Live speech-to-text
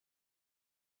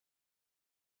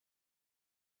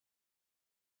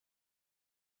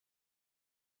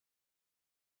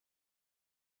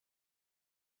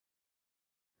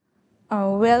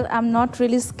Well, I'm not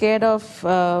really scared of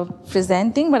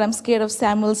presenting, but I'm scared of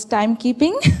Samuel's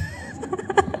timekeeping.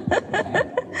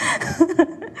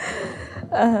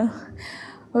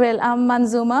 Well, I'm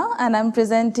Manjuma, and I'm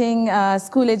presenting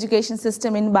school education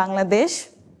system in Bangladesh.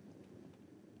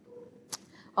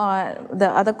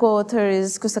 The other co-author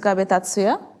is Kusakabe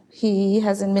Tatsuya. He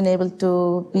hasn't been able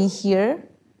to be here.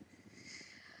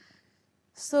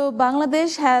 So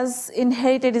Bangladesh has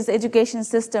inherited its education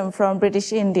system from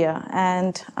British India,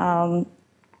 and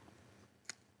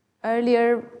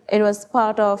earlier it was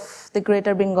part of the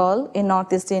Greater Bengal in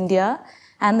Northeast India,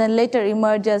 and then later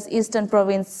emerged as Eastern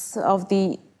Province of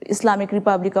the Islamic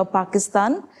Republic of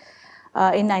Pakistan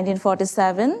in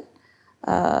 1947,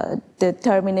 the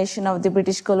termination of the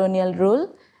British colonial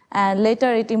rule. And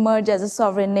later it emerged as a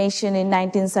sovereign nation in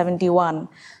 1971.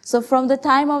 So from the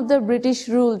time of the British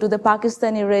rule to the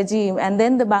Pakistani regime, and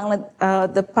then the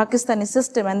Pakistani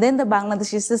system, and then the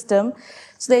Bangladeshi system,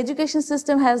 so the education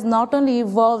system has not only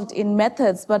evolved in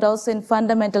methods, but also in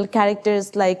fundamental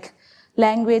characters like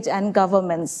language and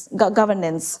governance.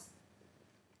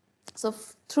 So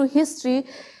through history,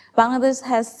 Bangladesh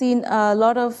has seen a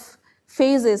lot of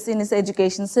phases in its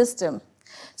education system.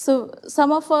 So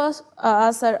some of us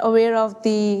are aware of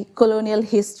the colonial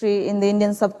history in the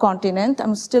Indian subcontinent.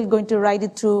 I'm still going to write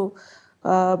it through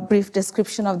a brief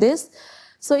description of this.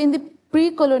 So in the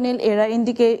pre-colonial era,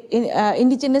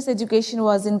 indigenous education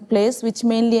was in place, which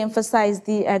mainly emphasized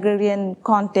the agrarian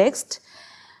context.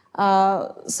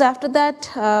 So after that,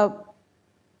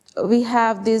 we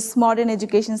have this modern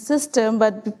education system,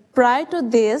 but prior to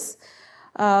this,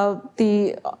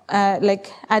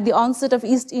 like at the onset of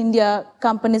East India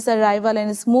Company's arrival and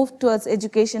its move towards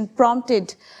education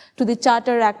prompted to the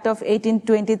Charter Act of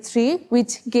 1823,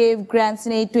 which gave grants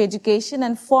in aid to education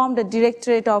and formed a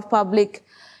Directorate of Public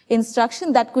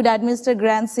Instruction that could administer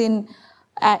grants in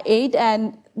aid.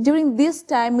 And during this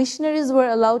time, missionaries were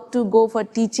allowed to go for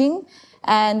teaching,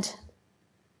 and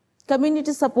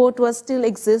community support was still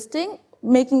existing,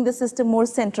 making the system more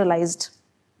centralized.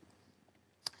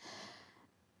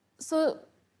 So,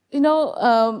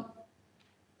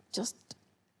 just,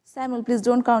 Samuel, please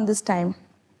don't count this time.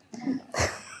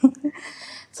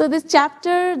 So this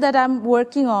chapter that I'm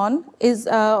working on is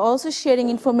also sharing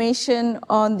information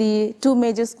on the two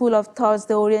major school of thoughts,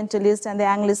 the Orientalist and the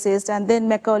Anglicist, and then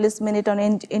Macaulay's Minute on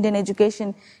Indian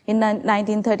Education in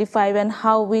 1935, and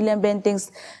how William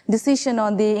Bentinck's decision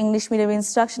on the English medium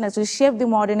instruction actually shaped the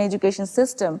modern education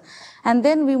system. And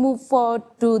then we move forward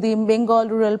to the Bengal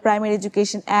Rural Primary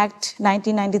Education Act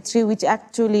 1993, which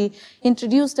actually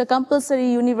introduced a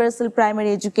compulsory universal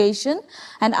primary education.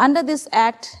 And under this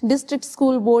act, district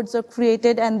school boards were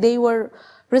created, and they were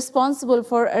responsible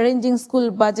for arranging school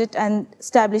budget and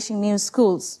establishing new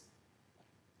schools.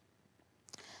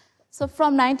 So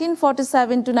from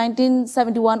 1947 to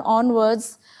 1971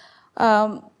 onwards,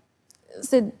 in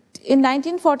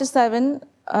 1947,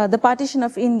 the partition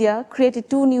of India created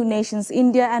two new nations,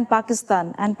 India and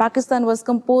Pakistan. And Pakistan was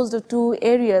composed of two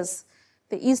areas,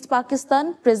 the East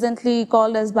Pakistan, presently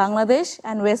called as Bangladesh,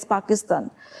 and West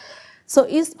Pakistan. So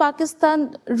East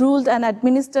Pakistan ruled and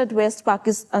administered West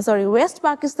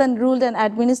Pakistan ruled and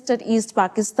administered East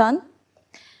Pakistan.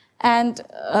 And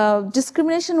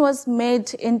discrimination was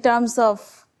made in terms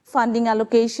of funding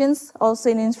allocations, also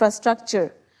in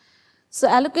infrastructure. So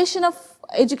allocation of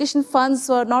education funds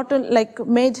were not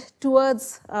made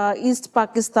towards East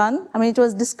Pakistan. I mean, it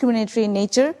was discriminatory in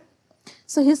nature.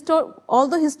 So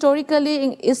although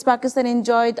historically East Pakistan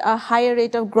enjoyed a higher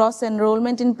rate of gross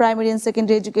enrollment in primary and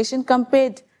secondary education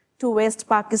compared to West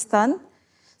Pakistan,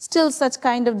 still such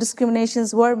kind of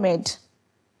discriminations were made.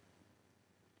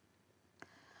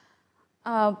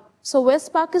 So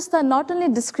West Pakistan not only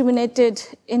discriminated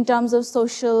in terms of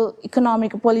social,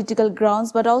 economic, political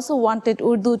grounds, but also wanted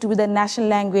Urdu to be the national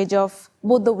language of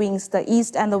both the wings, the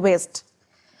East and the West.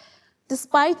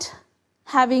 Despite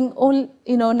having only,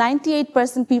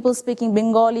 98% people speaking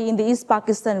Bengali in the East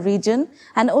Pakistan region,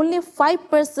 and only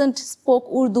 5% spoke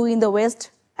Urdu in the West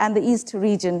and the East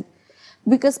region,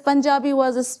 because Punjabi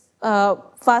was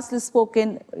fastly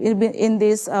spoken in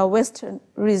this Western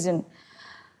region.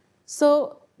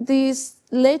 So this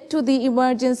led to the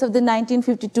emergence of the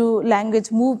 1952 language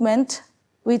movement,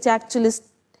 which actually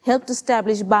helped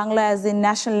establish Bangla as the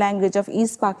national language of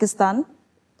East Pakistan.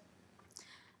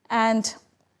 And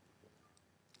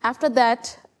after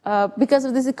that, because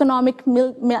of this economic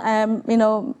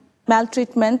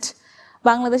maltreatment,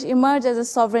 Bangladesh emerged as a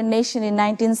sovereign nation in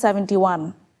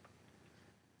 1971,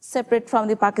 separate from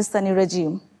the Pakistani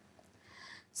regime.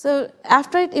 So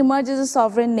after it emerged as a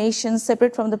sovereign nation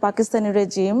separate from the Pakistani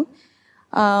regime,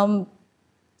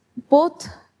 both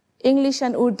English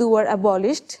and Urdu were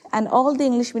abolished, and all the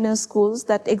English medium schools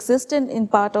that existed in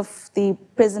part of the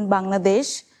present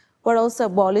Bangladesh were also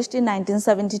abolished in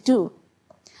 1972.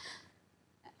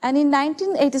 And in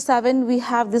 1987, we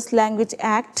have this Language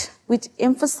Act, which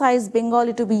emphasized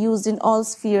Bengali to be used in all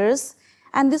spheres.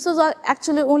 And this was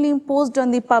actually only imposed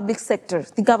on the public sector,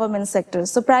 the government sector.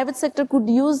 So private sector could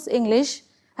use English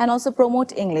and also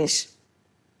promote English.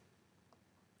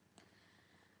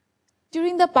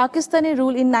 During the Pakistani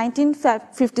rule in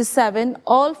 1957,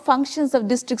 all functions of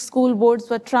district school boards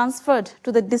were transferred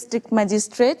to the district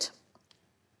magistrate.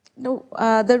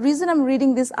 The reason I'm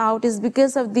reading this out is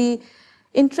because of the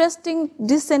interesting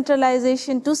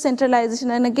decentralization to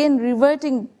centralization, and again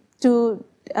reverting to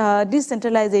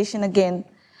decentralization again.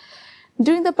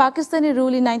 During the Pakistani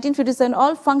rule in 1957,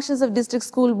 all functions of district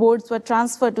school boards were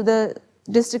transferred to the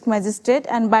district magistrate,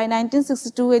 and by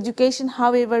 1962, education,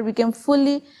 however, became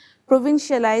fully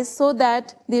provincialized so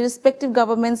that the respective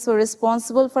governments were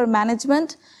responsible for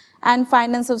management and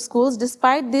finance of schools.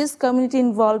 Despite this, community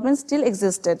involvement still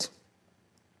existed.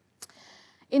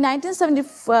 In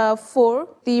 1974,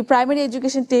 the Primary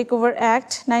Education Takeover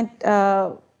Act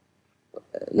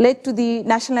led to the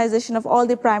nationalization of all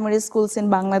the primary schools in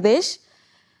Bangladesh.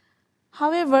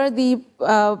 However,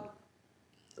 I'm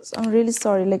really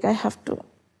sorry, like I have to.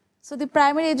 So the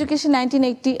Primary Education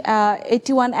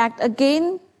 1981 Act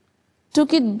again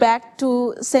took it back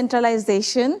to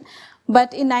centralization,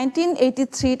 but in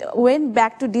 1983 it went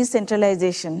back to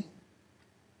decentralization.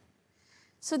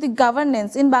 So the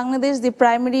governance in Bangladesh, the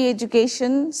primary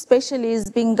education especially is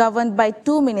being governed by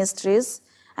two ministries,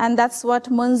 and that's what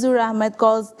Manzoor Ahmed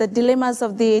calls the dilemmas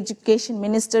of the education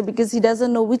minister, because he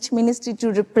doesn't know which ministry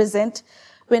to represent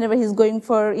whenever he's going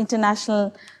for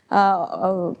international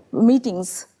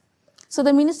meetings. So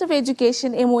the Minister of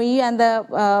Education, MOE, and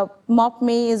the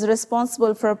MOPME is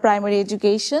responsible for primary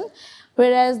education,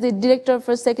 whereas the Director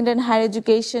for Secondary and Higher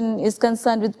Education is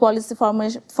concerned with policy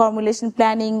formulation,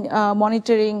 planning,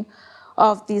 monitoring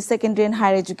of the secondary and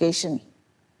higher education.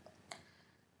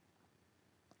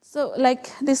 So like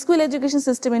the school education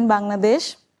system in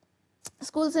Bangladesh,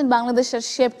 schools in Bangladesh are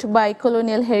shaped by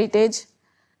colonial heritage,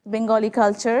 Bengali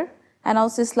culture, and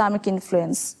also Islamic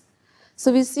influence.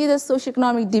 So we see the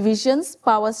socioeconomic divisions,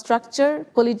 power structure,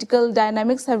 political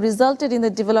dynamics have resulted in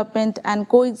the development and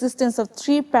coexistence of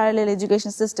three parallel education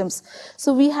systems.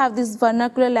 So we have these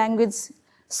vernacular language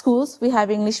schools, we have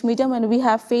English medium, and we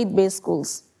have faith-based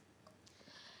schools.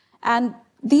 And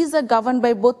these are governed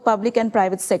by both public and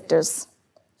private sectors.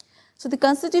 So the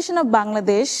Constitution of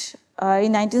Bangladesh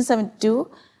in 1972,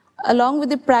 along with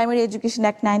the Primary Education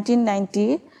Act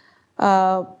 1990,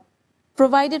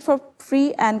 provided for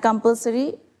free and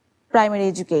compulsory primary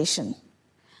education.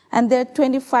 And there are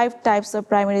 25 types of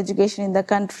primary education in the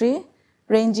country,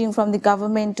 ranging from the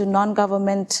government to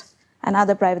non-government and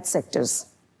other private sectors.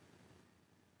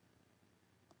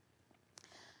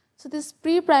 So this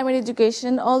pre-primary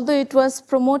education, although it was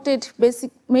promoted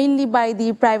mainly by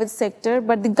the private sector,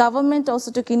 but the government also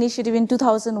took initiative in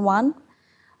 2001.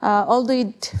 Although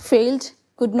it failed,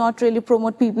 could not really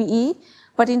promote PPE,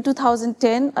 but in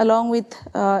 2010, along with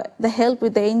the help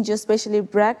with the NGO, especially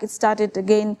BRAC, it started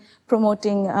again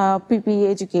promoting PPE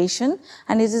education,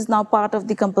 and it is now part of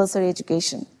the compulsory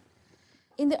education.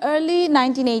 In the early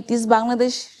 1980s,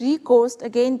 Bangladesh recoursed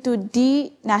again to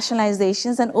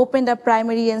denationalizations and opened up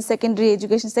primary and secondary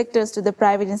education sectors to the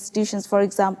private institutions, for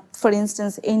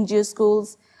instance, NGO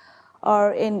schools,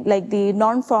 or in like the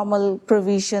non-formal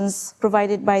provisions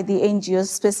provided by the NGOs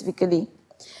specifically.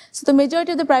 So the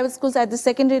majority of the private schools at the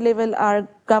secondary level are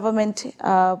government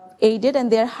aided,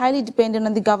 and they are highly dependent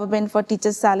on the government for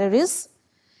teachers' salaries.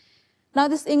 Now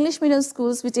these English medium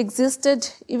schools, which existed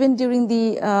even during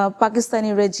the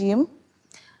Pakistani regime,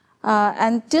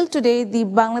 and till today the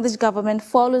Bangladesh government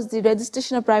follows the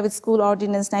Registration of Private School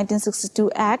Ordinance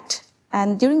 1962 Act,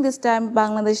 and during this time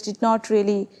Bangladesh did not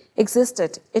really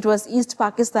existed. It was East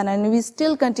Pakistan, and we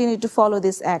still continue to follow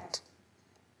this act.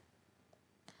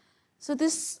 So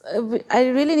this, I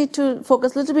really need to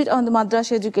focus a little bit on the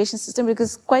Madrasa education system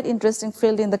because it's quite interesting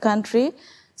field in the country.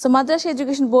 So Madrasa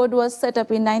Education Board was set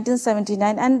up in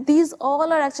 1979, and these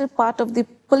all are actually part of the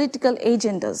political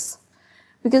agendas,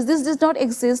 because this did not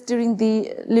exist during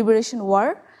the Liberation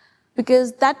War,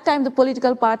 because that time the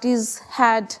political parties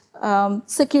had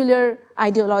secular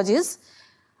ideologies.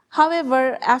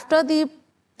 However, after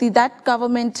that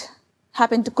government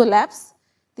happened to collapse,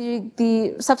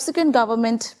 the subsequent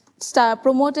government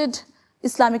promoted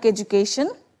Islamic education.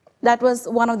 That was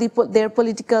one of their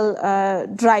political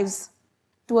drives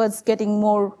towards getting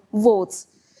more votes.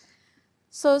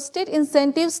 So state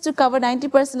incentives to cover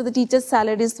 90% of the teachers'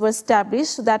 salaries were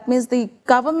established. So that means the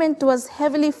government was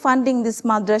heavily funding this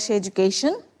madrasa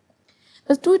education.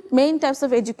 The two main types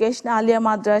of education, Alia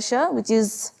Madrasa, which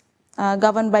is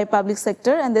governed by public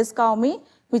sector, and there's Qaumi,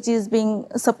 which is being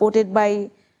supported by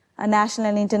national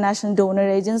and international donor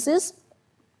agencies.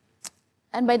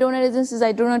 And by donor agencies,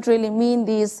 I do not really mean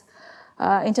these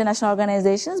international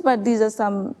organizations, but these are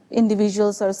some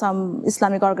individuals or some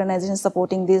Islamic organizations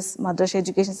supporting this madrasa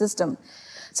education system.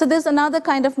 So there's another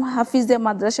kind of Hafizia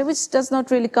madrasa, which does not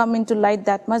really come into light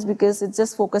that much because it's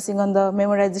just focusing on the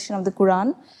memorization of the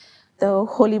Quran, the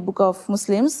holy book of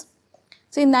Muslims.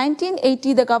 So in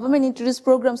 1980, the government introduced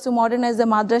programs to modernize the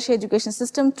madrasa education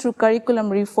system through curriculum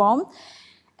reform.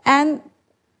 And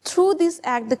through this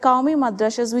act, the Qaumi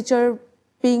madrasas, which are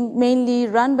being mainly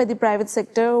run by the private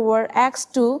sector, were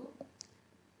asked to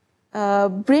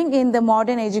bring in the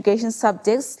modern education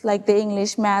subjects like the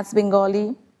English, maths,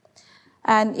 Bengali.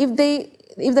 And if the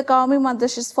Qaumi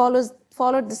madrasas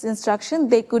followed this instruction,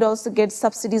 they could also get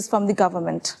subsidies from the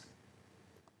government.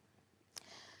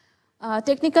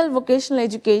 Technical vocational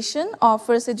education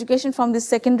offers education from the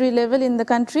secondary level in the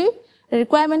country. The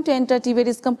requirement to enter TVET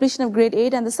is completion of grade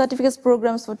 8, and the certificates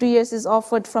programs for 2 years is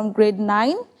offered from grade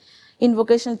 9 in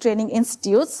vocational training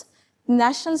institutes. The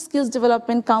National Skills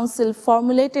Development Council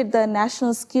formulated the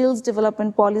National Skills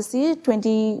Development Policy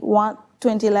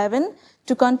 2011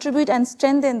 to contribute and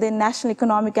strengthen the national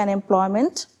economic and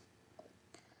employment.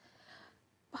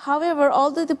 However,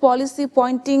 although the policy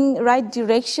pointing right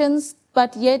directions,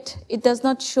 but yet it does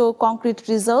not show concrete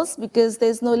results because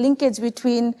there's no linkage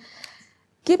between,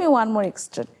 give me 1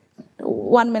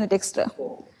 minute extra,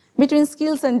 between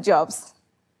skills and jobs.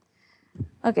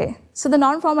 Okay, so the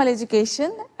non-formal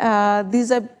education,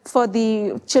 these are for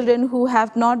the children who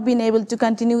have not been able to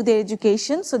continue their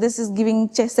education, so this is giving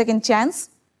second chance.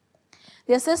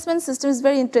 The assessment system is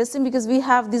very interesting because we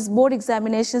have these board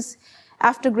examinations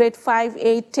after grade 5,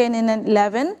 8, 10, and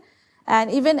 11. And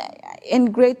even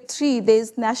in grade 3, there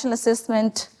is national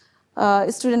assessment,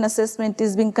 student assessment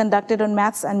is being conducted on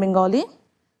maths and Bengali.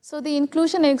 So the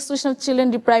inclusion and exclusion of children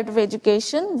deprived of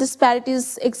education,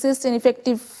 disparities exist in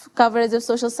effective coverage of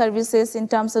social services in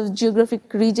terms of geographic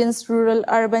regions, rural,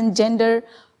 urban, gender,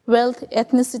 wealth,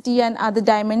 ethnicity, and other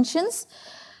dimensions.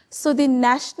 So the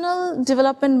national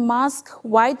development masks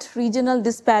wide regional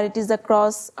disparities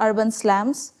across urban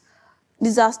slums,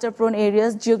 disaster-prone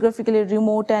areas, geographically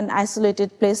remote and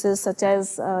isolated places such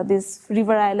as these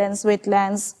river islands,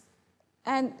 wetlands.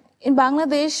 And in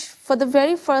Bangladesh, for the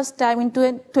very first time in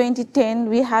 2010,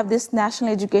 we have this national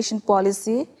education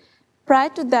policy. Prior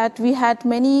to that, we had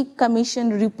many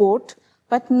commission reports,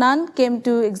 but none came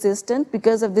to existence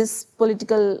because of this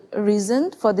political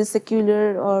reason for the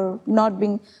secular or not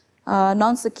being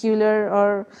non-secular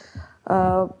or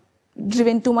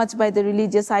driven too much by the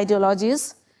religious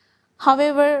ideologies.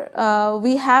 However,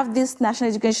 we have this national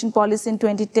education policy in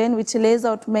 2010, which lays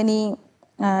out many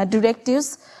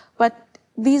directives, but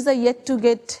these are yet to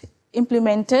get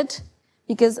implemented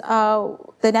because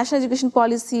the national education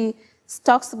policy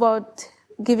talks about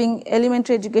giving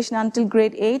elementary education until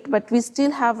grade 8, but we still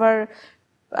have our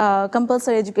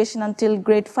compulsory education until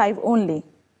grade 5 only.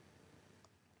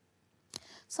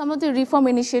 Some of the reform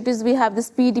initiatives, we have this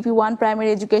PDP-1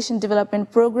 Primary Education Development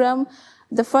Program.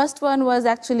 The first one was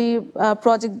actually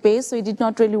project-based, so it did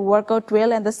not really work out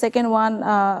well. And the second one,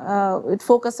 it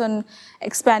focused on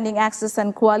expanding access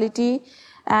and quality.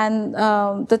 And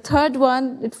the third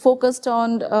one, it focused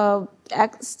on,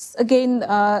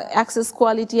 access,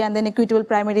 quality, and then equitable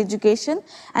primary education.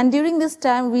 And during this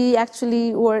time, we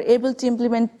actually were able to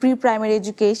implement pre-primary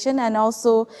education and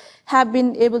also have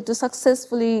been able to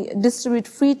successfully distribute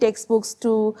free textbooks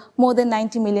to more than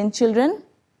 90 million children.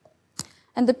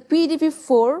 And the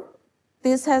PDP-4,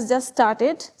 this has just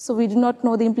started, so we do not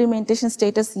know the implementation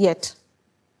status yet.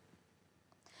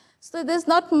 So there's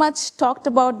not much talked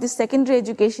about the secondary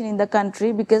education in the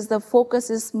country because the focus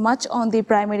is much on the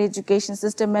primary education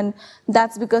system, and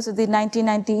that's because of the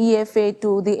 1990 EFA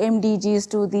to the MDGs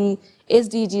to the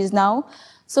SDGs now.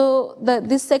 So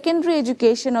the secondary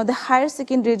education or the higher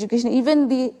secondary education, even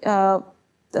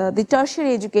the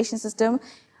tertiary education system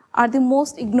are the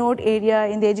most ignored area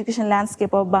in the education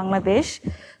landscape of Bangladesh.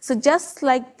 So just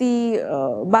like the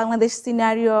Bangladesh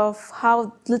scenario of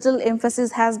how little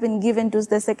emphasis has been given to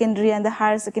the secondary and the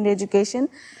higher secondary education,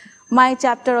 my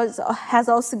chapter has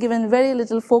also given very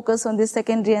little focus on the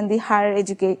secondary and the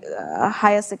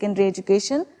higher secondary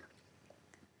education.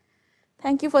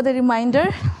 Thank you for the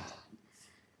reminder.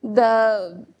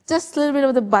 Just a little bit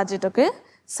of the budget, okay?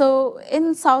 So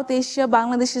in South Asia,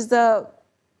 Bangladesh is the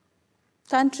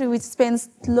country which spends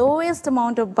lowest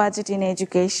amount of budget in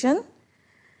education,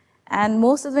 and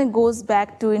most of it goes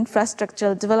back to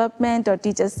infrastructural development or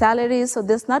teacher salaries, so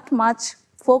there's not much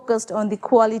focused on the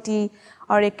quality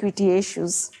or equity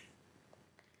issues.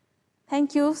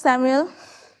 Thank you, Samuel.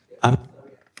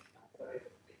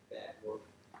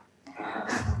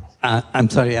 I'm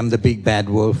sorry, I'm the big bad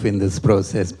wolf in this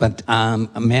process, but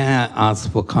may I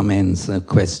ask for comments,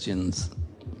 questions?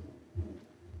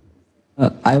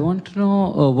 I want to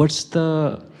know what's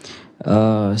the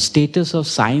status of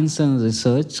science and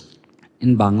research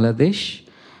in Bangladesh,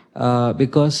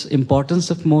 because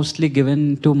importance is mostly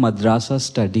given to madrasa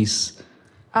studies.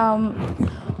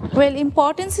 Well,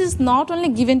 importance is not only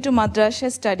given to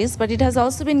madrasa studies, but it has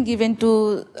also been given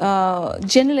to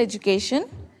general education,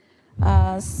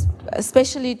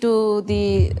 especially to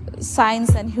the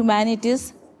science and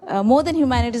humanities. More than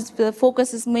humanities, the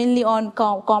focus is mainly on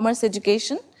commerce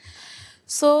education.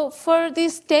 So for the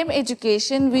STEM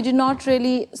education, we do not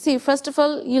really see, first of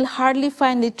all, you'll hardly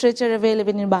find literature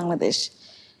available in Bangladesh.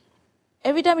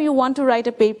 Every time you want to write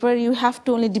a paper, you have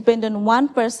to only depend on one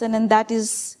person, and that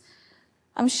is,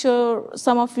 I'm sure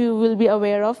some of you will be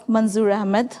aware of, Manzoor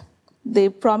Ahmed, the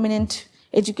prominent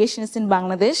educationist in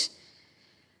Bangladesh.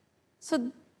 So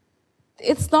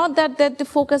it's not that the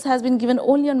focus has been given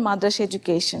only on madrasa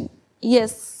education.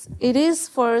 Yes, it is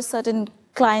for a certain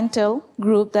clientele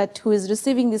group who is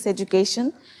receiving this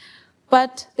education,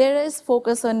 but there is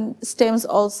focus on STEMs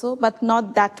also, but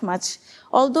not that much.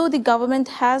 Although the government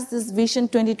has this Vision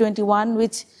 2021,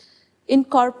 which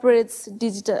incorporates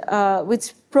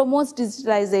which promotes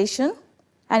digitalization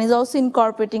and is also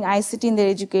incorporating ICT in their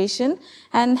education.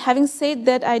 And having said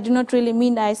that, I do not really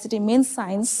mean ICT means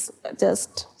science,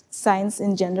 just science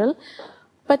in general.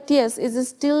 But yes, it is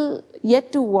still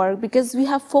yet to work because we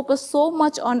have focused so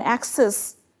much on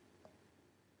access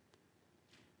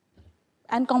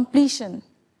and completion,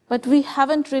 but we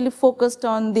haven't really focused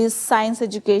on this science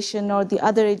education or the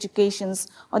other educations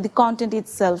or the content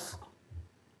itself.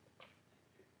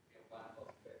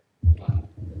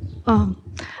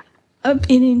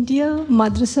 In India,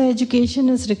 madrasa education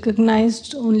is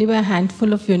recognized only by a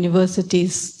handful of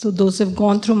universities. So those who have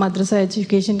gone through madrasa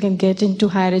education can get into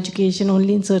higher education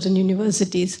only in certain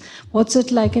universities. What's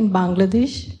it like in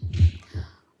Bangladesh?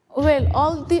 Well,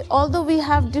 although we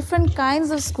have different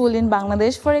kinds of school in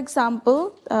Bangladesh, for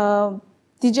example,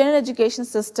 the general education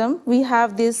system, we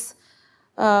have this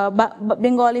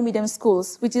Bengali medium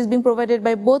schools, which is being provided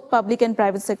by both public and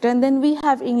private sector. And then we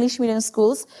have English medium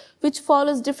schools, which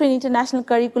follows different international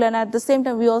curricula. And at the same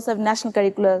time, we also have national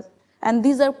curricula. And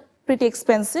these are pretty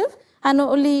expensive and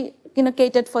only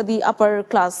catered for the upper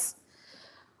class.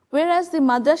 Whereas the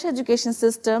madrasa education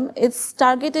system, it's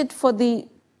targeted for the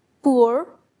poor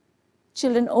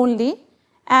children only.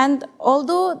 And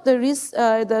although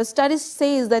the studies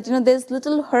says that there's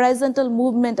little horizontal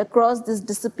movement across these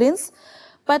disciplines,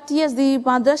 but yes, the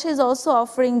madrasa is also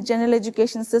offering general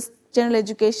education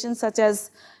such as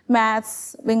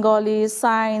maths, Bengali,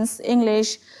 science,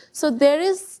 English. So there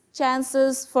is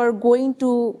chances for going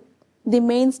to the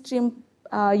mainstream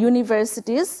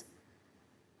universities,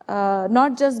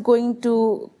 not just going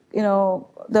to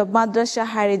the madrasa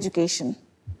higher education.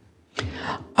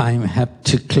 I have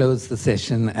to close the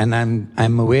session, and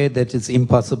I'm aware that it's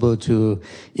impossible to,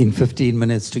 in 15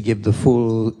 minutes, to give the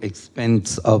full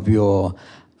expanse of your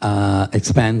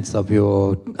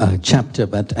chapter,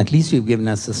 but at least you've given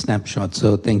us a snapshot.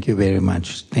 So thank you very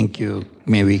much. Thank you,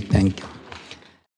 Mary. Thank you.